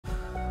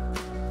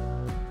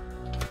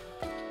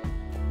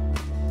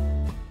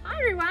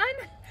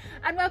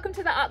and welcome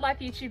to the Artlife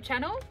YouTube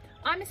channel.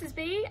 I'm Mrs.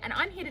 B and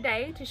I'm here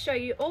today to show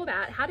you all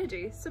about how to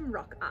do some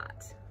rock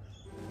art.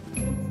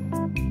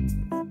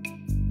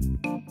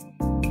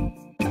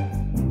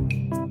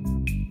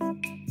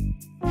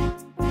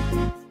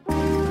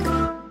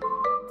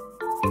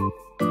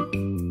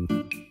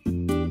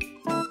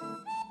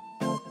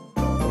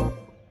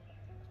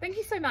 Thank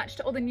you so much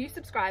to all the new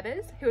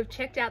subscribers who have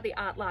checked out the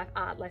Artlife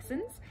art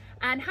lessons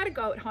and had a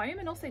go at home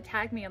and also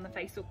tagged me on the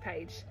Facebook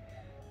page.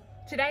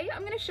 Today I'm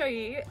going to show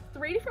you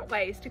 3 different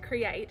ways to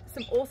create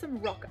some awesome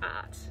rock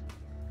art.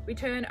 We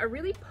turn a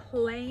really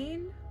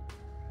plain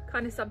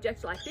kind of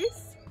subject like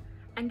this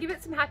and give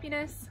it some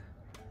happiness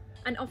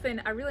and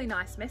often a really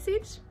nice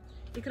message.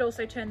 You could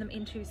also turn them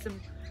into some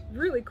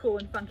really cool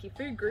and funky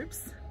food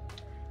groups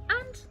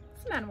and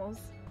some animals.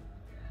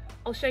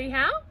 I'll show you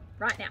how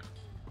right now.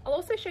 I'll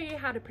also show you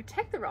how to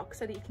protect the rocks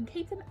so that you can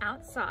keep them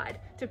outside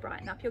to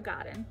brighten up your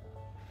garden.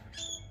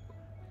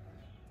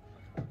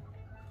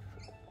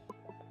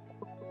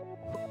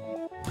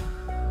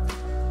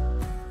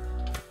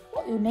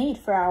 What you'll need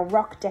for our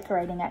rock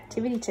decorating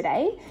activity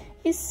today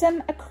is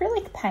some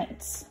acrylic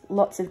paints,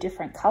 lots of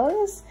different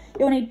colours.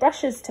 You'll need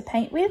brushes to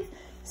paint with,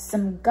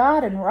 some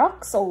garden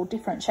rocks, all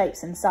different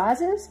shapes and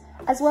sizes,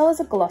 as well as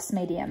a gloss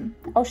medium.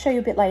 I'll show you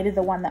a bit later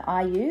the one that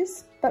I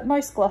use, but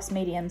most gloss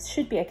mediums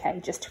should be okay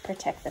just to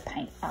protect the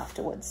paint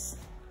afterwards.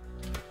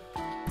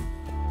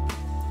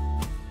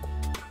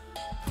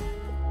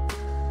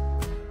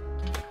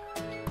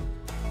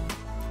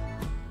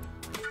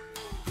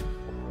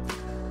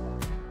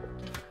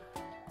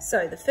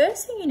 So the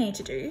first thing you need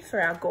to do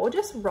for our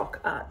gorgeous rock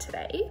art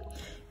today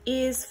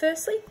is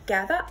firstly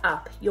gather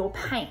up your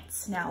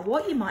paints. Now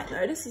what you might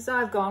notice is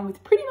I've gone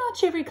with pretty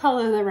much every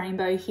colour of the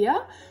rainbow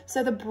here,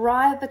 so the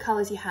brighter the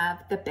colours you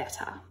have, the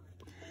better.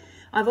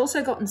 I've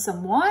also gotten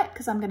some white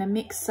because I'm going to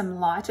mix some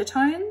lighter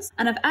tones,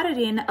 and I've added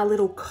in a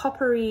little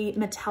coppery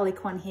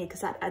metallic one here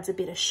because that adds a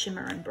bit of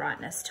shimmer and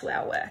brightness to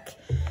our work.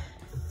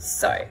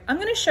 So I'm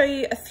going to show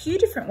you a few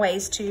different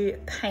ways to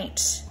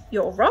paint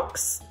your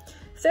rocks.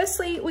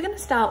 Firstly, we're going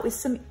to start with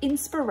some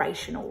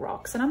inspirational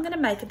rocks, and I'm going to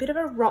make a bit of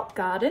a rock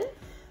garden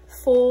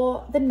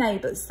for the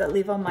neighbours that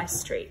live on my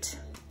street.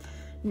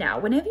 Now,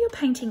 whenever you're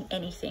painting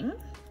anything,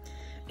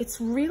 it's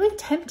really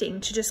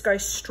tempting to just go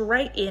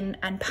straight in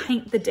and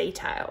paint the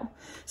detail.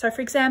 So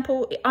for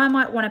example, I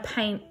might want to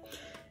paint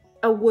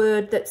a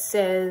word that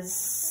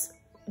says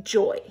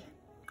joy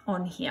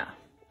on here.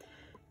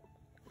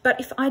 But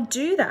if I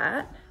do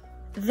that,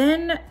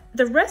 then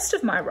the rest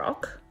of my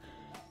rock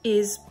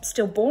is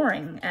still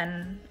boring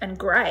and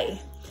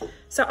grey.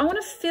 So I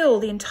want to fill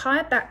the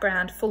entire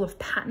background full of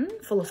pattern,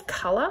 full of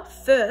colour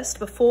first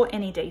before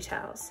any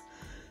details.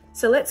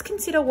 So let's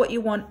consider what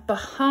you want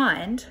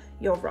behind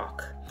your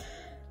rock.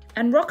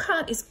 And rock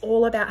art is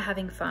all about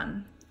having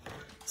fun.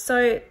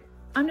 So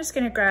I'm just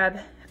going to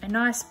grab a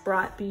nice,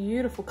 bright,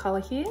 beautiful colour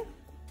here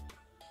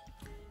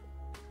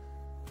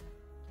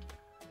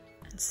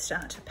and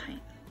start to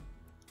paint.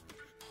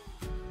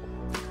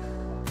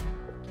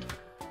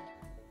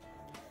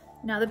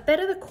 Now, the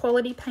better the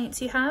quality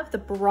paints you have, the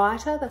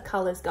brighter the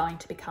colour's going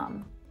to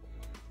become.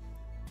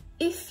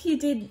 If you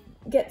did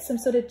get some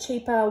sort of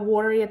cheaper,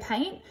 waterier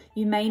paint,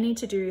 you may need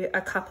to do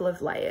a couple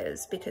of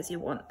layers because you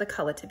want the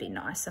colour to be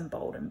nice and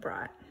bold and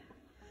bright.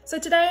 So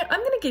today I'm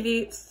going to give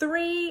you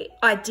 3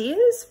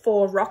 ideas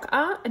for rock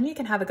art, and you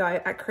can have a go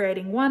at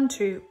creating 1,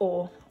 2,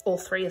 or all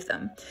 3 of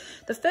them.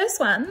 The first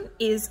one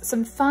is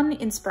some fun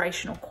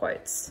inspirational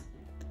quotes.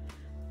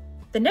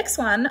 The next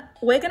one,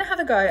 we're going to have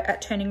a go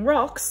at turning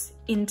rocks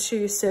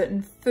into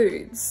certain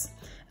foods.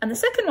 And the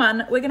second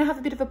one, we're going to have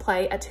a bit of a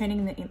play at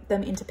turning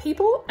them into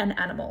people and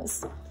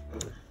animals.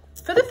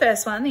 For the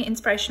first one, the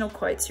inspirational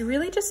quotes, you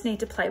really just need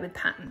to play with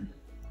pattern.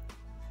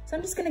 So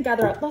I'm just going to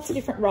gather up lots of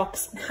different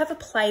rocks and have a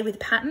play with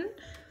pattern.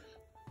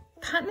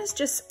 Pattern is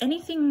just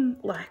anything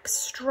like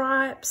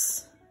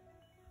stripes,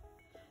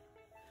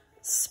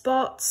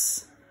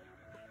 spots.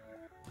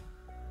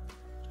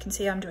 You can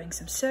see I'm doing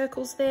some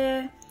circles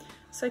there.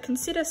 So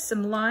consider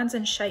some lines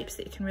and shapes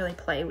that you can really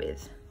play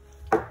with.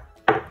 How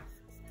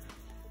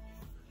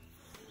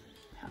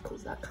cool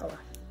is that colour?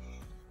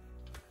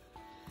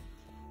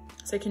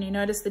 So can you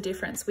notice the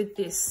difference with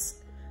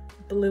this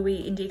bluey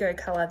indigo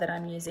colour that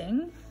I'm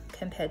using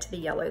compared to the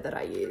yellow that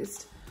I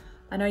used?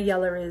 I know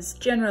yellow is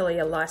generally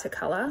a lighter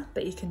colour,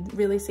 but you can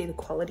really see the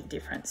quality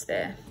difference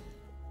there.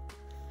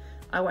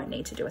 I won't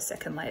need to do a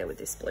second layer with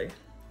this blue.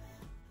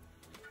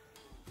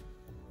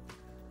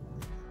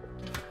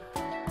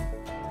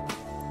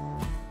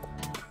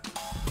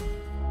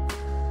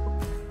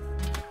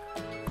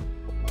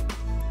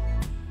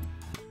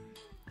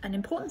 An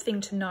important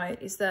thing to note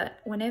is that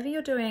whenever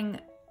you're doing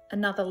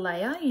another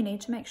layer, you need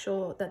to make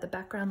sure that the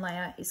background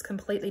layer is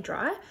completely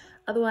dry.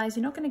 Otherwise,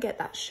 you're not going to get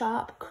that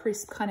sharp,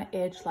 crisp kind of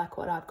edge like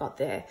what I've got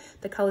there.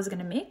 The colour's going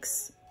to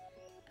mix,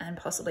 and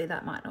possibly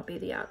that might not be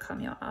the outcome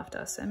you're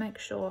after. So make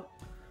sure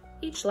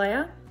each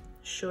layer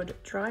should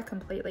dry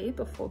completely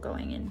before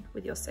going in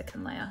with your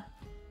second layer.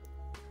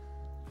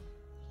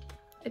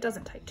 It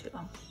doesn't take too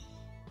long.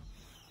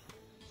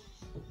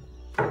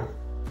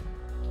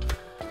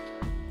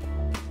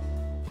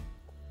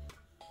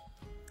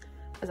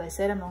 As I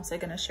said, I'm also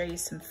going to show you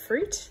some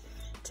fruit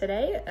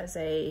today as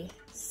a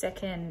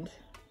second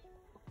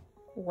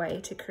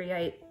way to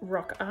create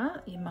rock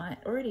art. You might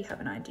already have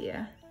an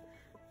idea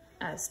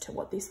as to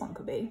what this one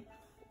could be.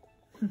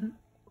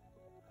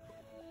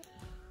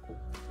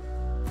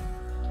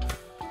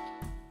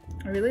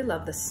 I really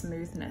love the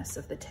smoothness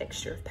of the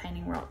texture of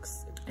painting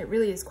rocks. It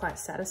really is quite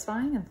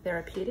satisfying and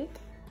therapeutic,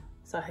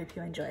 so I hope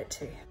you enjoy it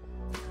too.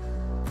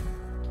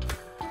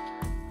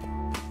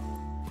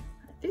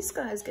 This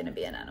guy is going to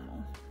be an animal.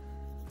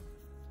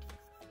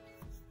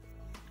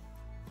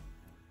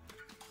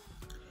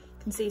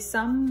 You can see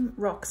some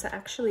rocks are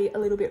actually a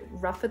little bit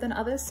rougher than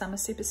others. Some are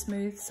super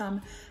smooth,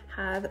 some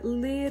have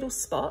little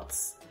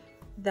spots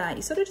that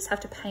you sort of just have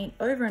to paint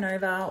over and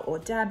over or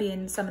dab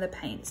in some of the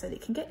paint so that you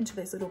can get into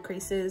those little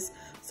creases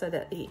so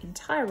that the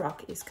entire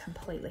rock is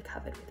completely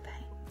covered with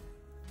paint.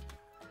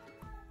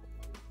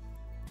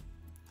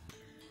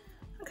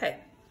 Okay,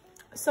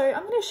 so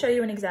I'm going to show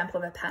you an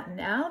example of a pattern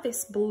now.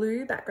 This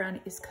blue background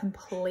is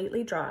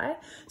completely dry.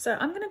 So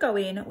I'm going to go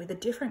in with a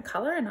different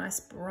color, a nice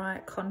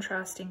bright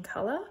contrasting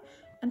color,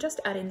 and just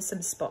add in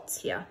some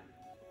spots here.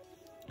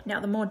 Now,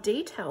 the more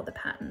detailed the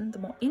pattern, the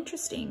more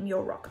interesting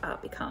your rock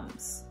art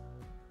becomes.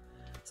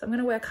 So I'm going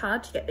to work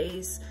hard to get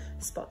these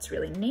spots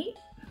really neat.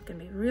 I'm going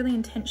to be really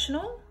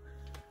intentional,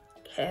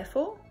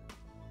 careful.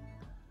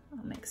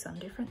 I'll make some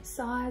different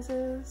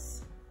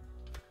sizes.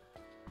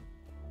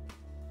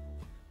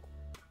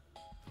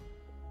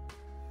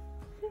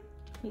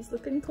 He's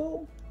looking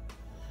cool.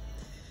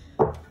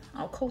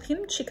 I'll call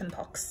him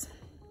Chickenpox.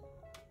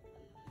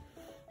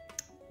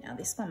 Now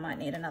this one might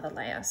need another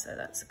layer, so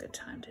that's a good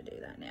time to do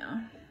that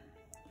now.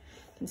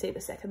 You can see the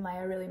second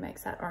layer really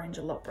makes that orange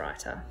a lot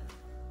brighter.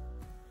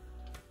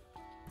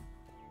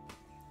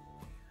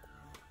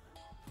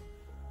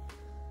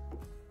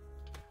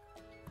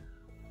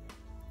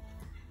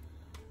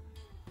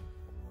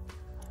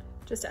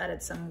 Just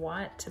added some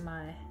white to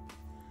my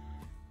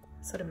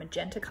sort of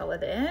magenta color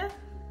there.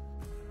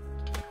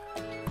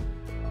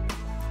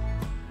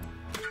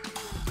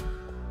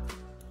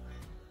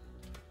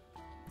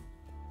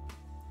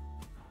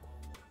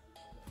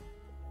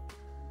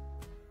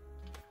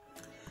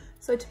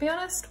 So to be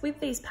honest, with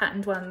these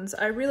patterned ones,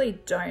 I really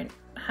don't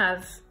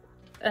have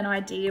an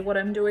idea what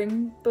I'm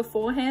doing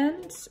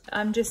beforehand.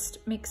 I'm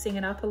just mixing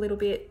it up a little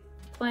bit,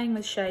 playing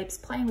with shapes,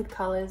 playing with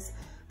colors,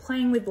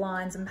 playing with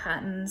lines and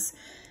patterns,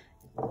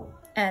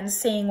 and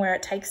seeing where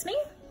it takes me.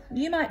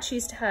 You might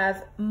choose to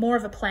have more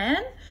of a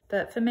plan,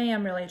 but for me,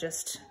 I'm really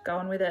just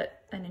going with it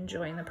and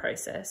enjoying the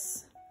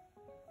process.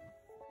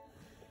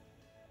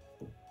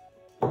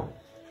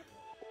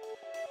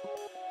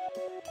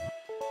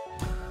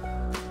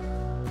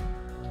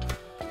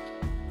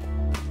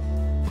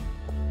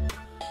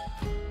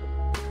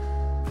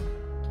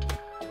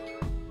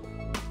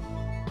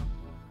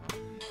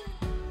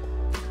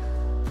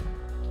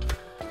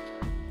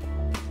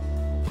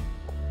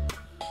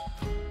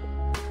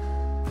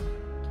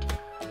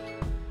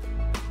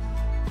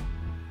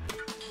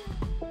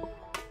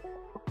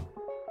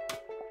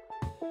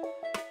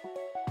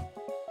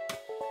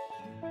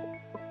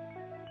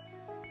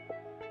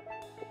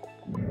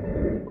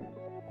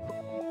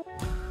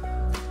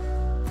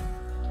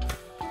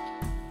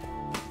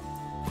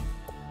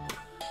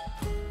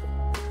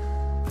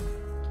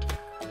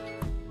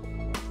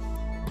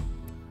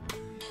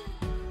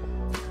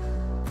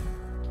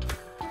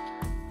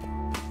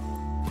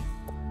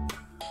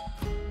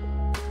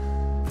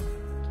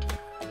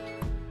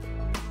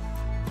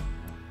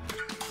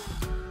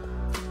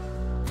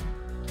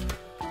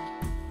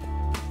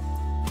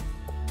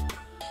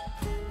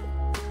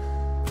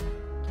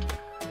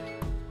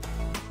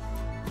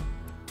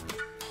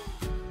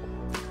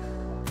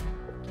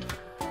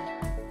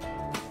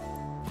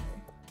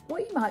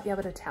 What you might be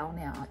able to tell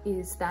now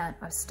is that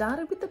I've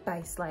started with the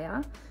base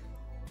layer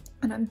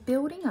and I'm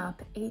building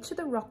up each of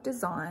the rock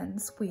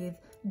designs with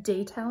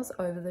details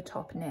over the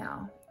top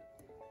now.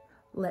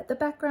 Let the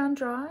background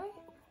dry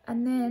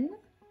and then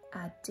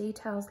add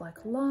details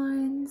like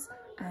lines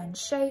and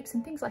shapes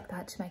and things like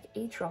that to make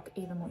each rock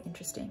even more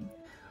interesting.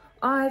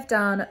 I've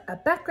done a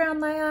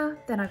background layer,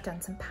 then I've done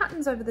some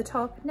patterns over the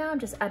top. Now I'm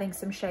just adding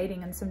some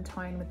shading and some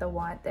tone with the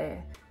white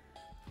there.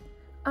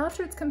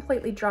 After it's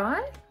completely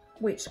dry,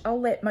 which I'll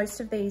let most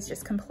of these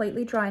just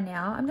completely dry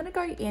now, I'm gonna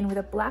go in with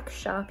a black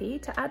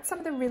Sharpie to add some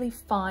of the really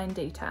fine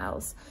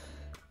details.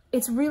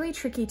 It's really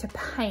tricky to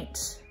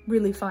paint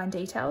really fine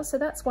details, so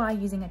that's why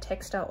using a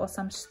texture or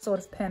some sort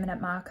of permanent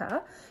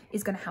marker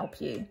is gonna help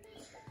you.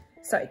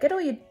 So get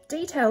all your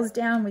details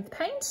down with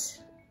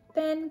paint,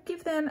 then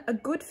give them a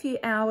good few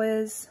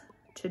hours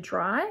to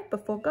dry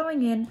before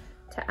going in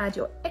to add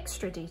your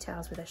extra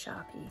details with a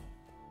Sharpie.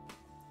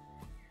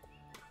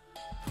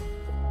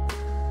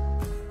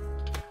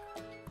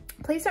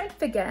 Please don't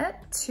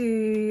forget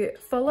to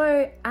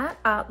follow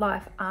at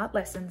Artlife Art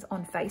Lessons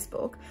on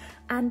Facebook,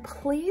 and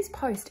please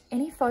post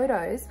any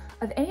photos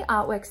of any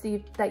artworks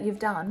that you've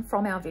done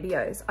from our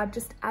videos. I'd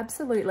just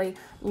absolutely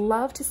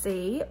love to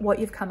see what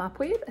you've come up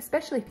with,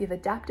 especially if you've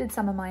adapted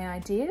some of my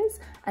ideas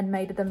and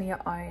made them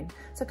your own.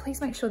 So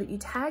please make sure that you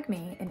tag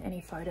me in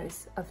any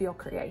photos of your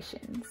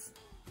creations.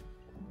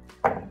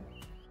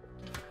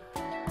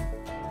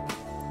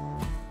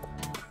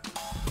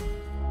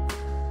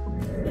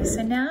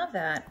 So now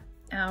that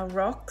our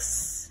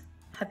rocks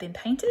have been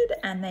painted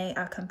and they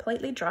are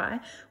completely dry,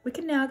 we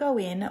can now go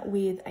in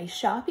with a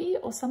Sharpie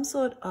or some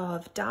sort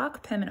of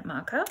dark permanent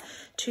marker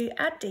to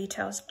add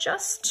details,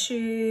 just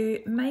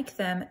to make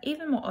them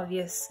even more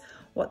obvious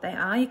what they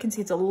are. You can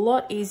see it's a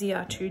lot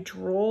easier to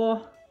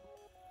draw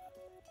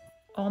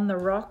on the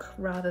rock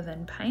rather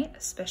than paint,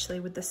 especially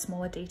with the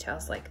smaller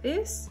details like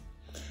this.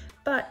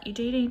 But you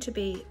do need to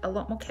be a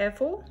lot more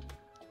careful,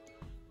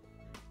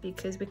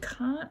 because we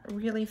can't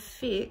really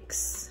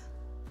fix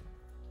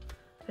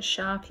a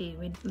Sharpie.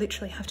 We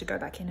literally have to go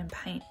back in and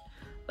paint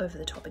over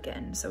the top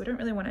again. So we don't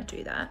really want to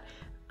do that.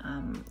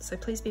 So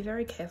please be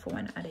very careful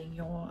when adding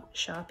your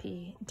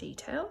Sharpie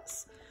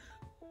details.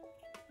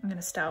 I'm going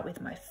to start with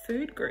my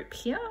food group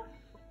here.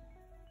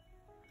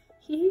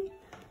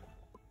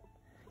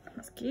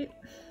 That's cute.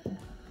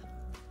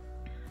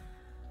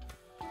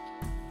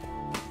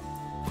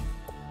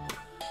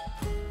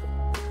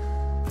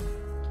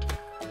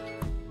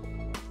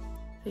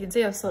 You can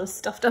see I've sort of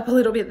stuffed up a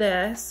little bit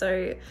there.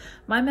 So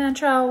my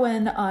mantra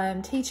when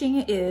I'm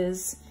teaching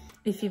is,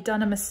 if you've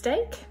done a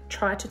mistake,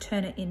 try to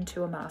turn it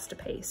into a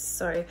masterpiece.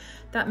 So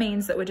that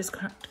means that we're just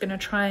gonna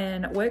try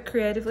and work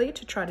creatively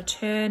to try to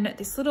turn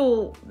this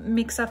little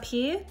mix up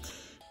here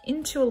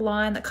into a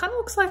line that kind of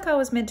looks like I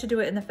was meant to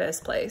do it in the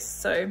first place.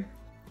 So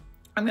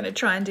I'm gonna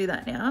try and do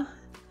that now.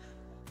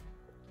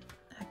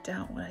 Act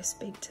out when I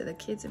speak to the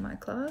kids in my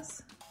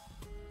class.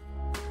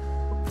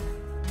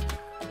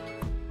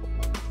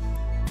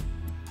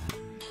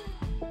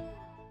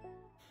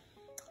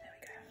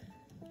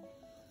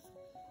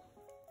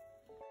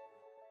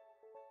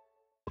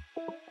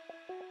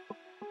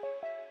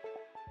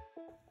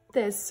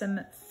 There's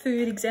some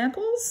food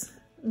examples.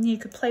 You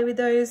could play with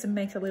those and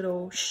make a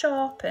little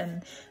shop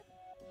and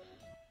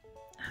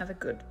have a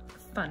good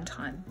fun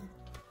time.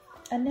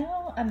 And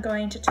now I'm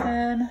going to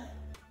turn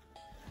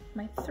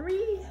my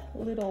 3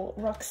 little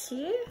rocks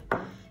here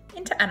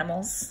into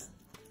animals.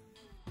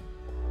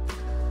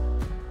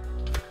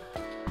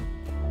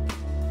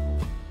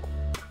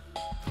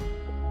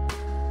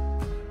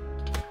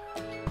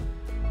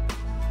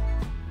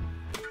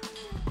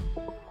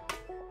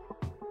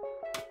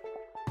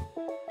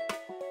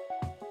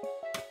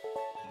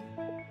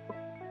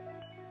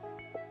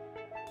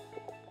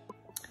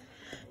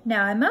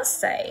 Now I must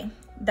say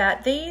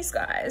that these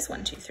guys,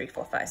 1, 2, 3,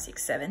 4, 5,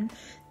 6, 7,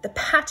 the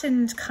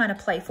patterned kind of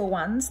playful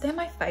ones, they're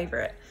my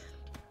favorite.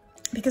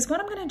 Because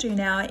what I'm going to do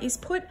now is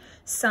put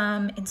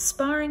some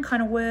inspiring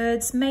kind of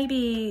words,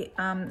 maybe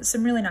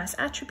some really nice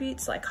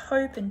attributes like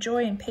hope and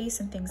joy and peace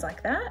and things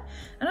like that.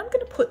 And I'm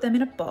going to put them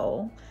in a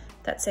bowl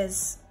that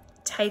says,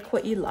 take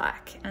what you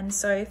like. And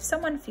so if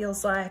someone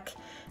feels like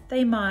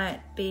they might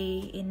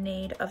be in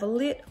need of a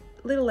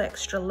little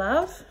extra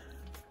love,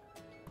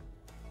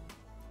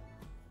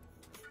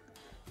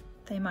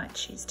 they might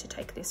choose to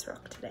take this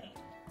rock today.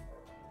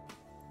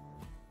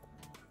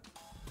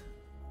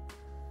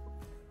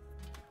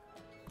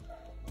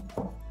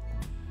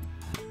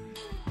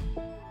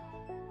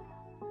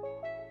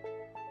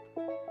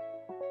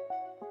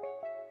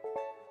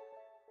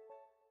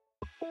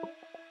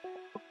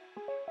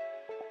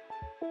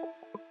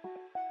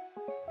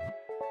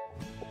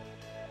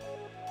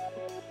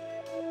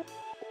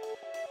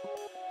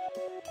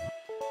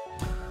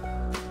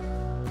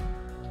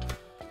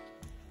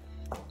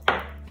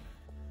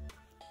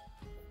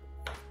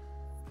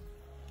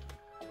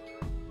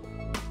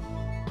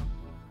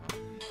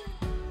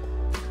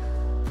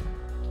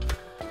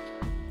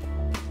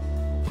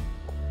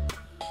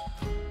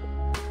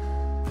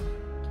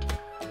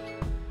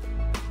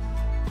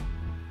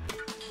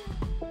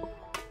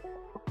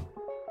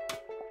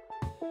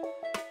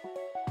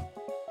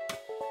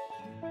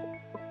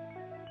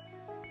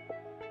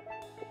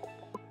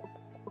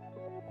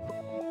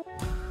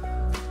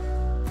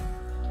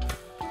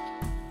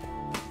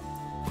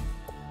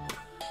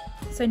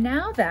 So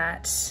now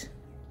that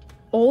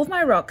all of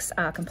my rocks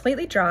are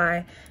completely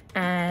dry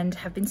and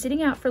have been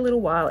sitting out for a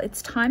little while,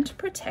 it's time to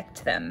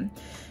protect them.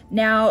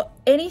 Now,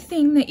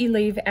 anything that you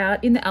leave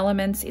out in the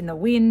elements, in the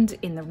wind,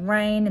 in the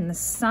rain, in the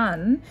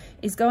sun,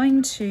 is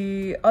going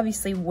to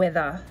obviously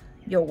weather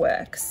your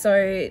work.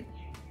 So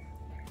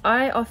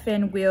I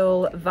often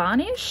will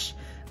varnish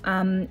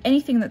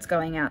anything that's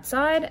going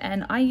outside,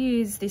 and I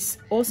use this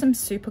awesome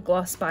super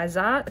gloss by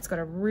Zart. It's got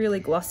a really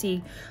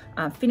glossy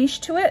finish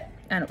to it,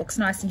 and it looks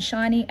nice and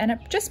shiny, and it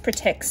just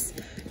protects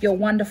your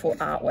wonderful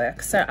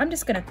artwork. So I'm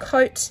just going to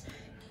coat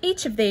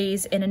each of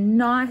these in a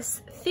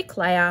nice thick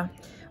layer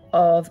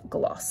of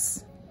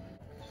gloss.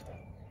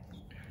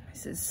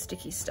 This is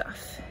sticky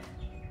stuff.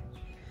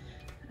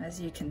 as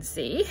you can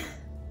see.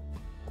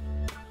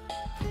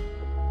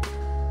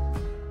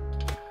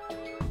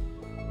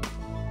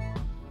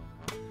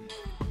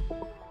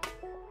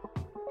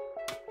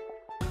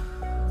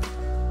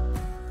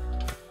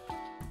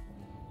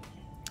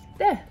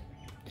 There.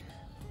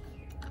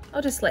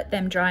 I'll just let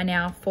them dry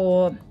now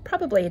for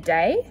probably a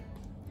day,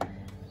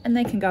 and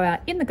they can go out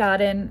in the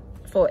garden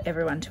for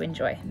everyone to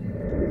enjoy.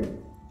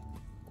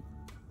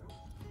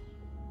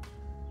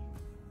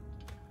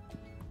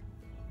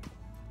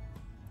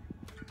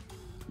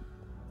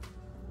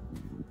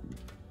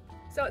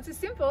 So it's as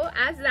simple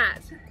as that.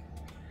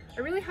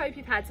 I really hope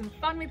you've had some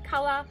fun with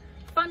colour,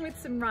 fun with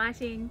some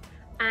writing,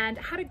 and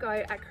had a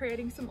go at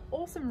creating some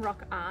awesome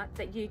rock art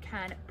that you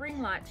can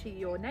bring light to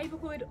your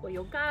neighbourhood or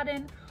your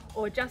garden,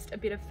 or just a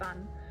bit of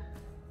fun.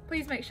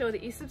 Please make sure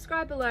that you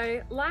subscribe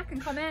below, like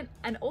and comment,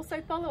 and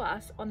also follow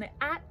us on the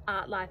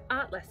 @Artlife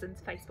Art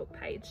Lessons Facebook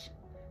page.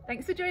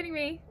 Thanks for joining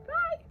me. Bye!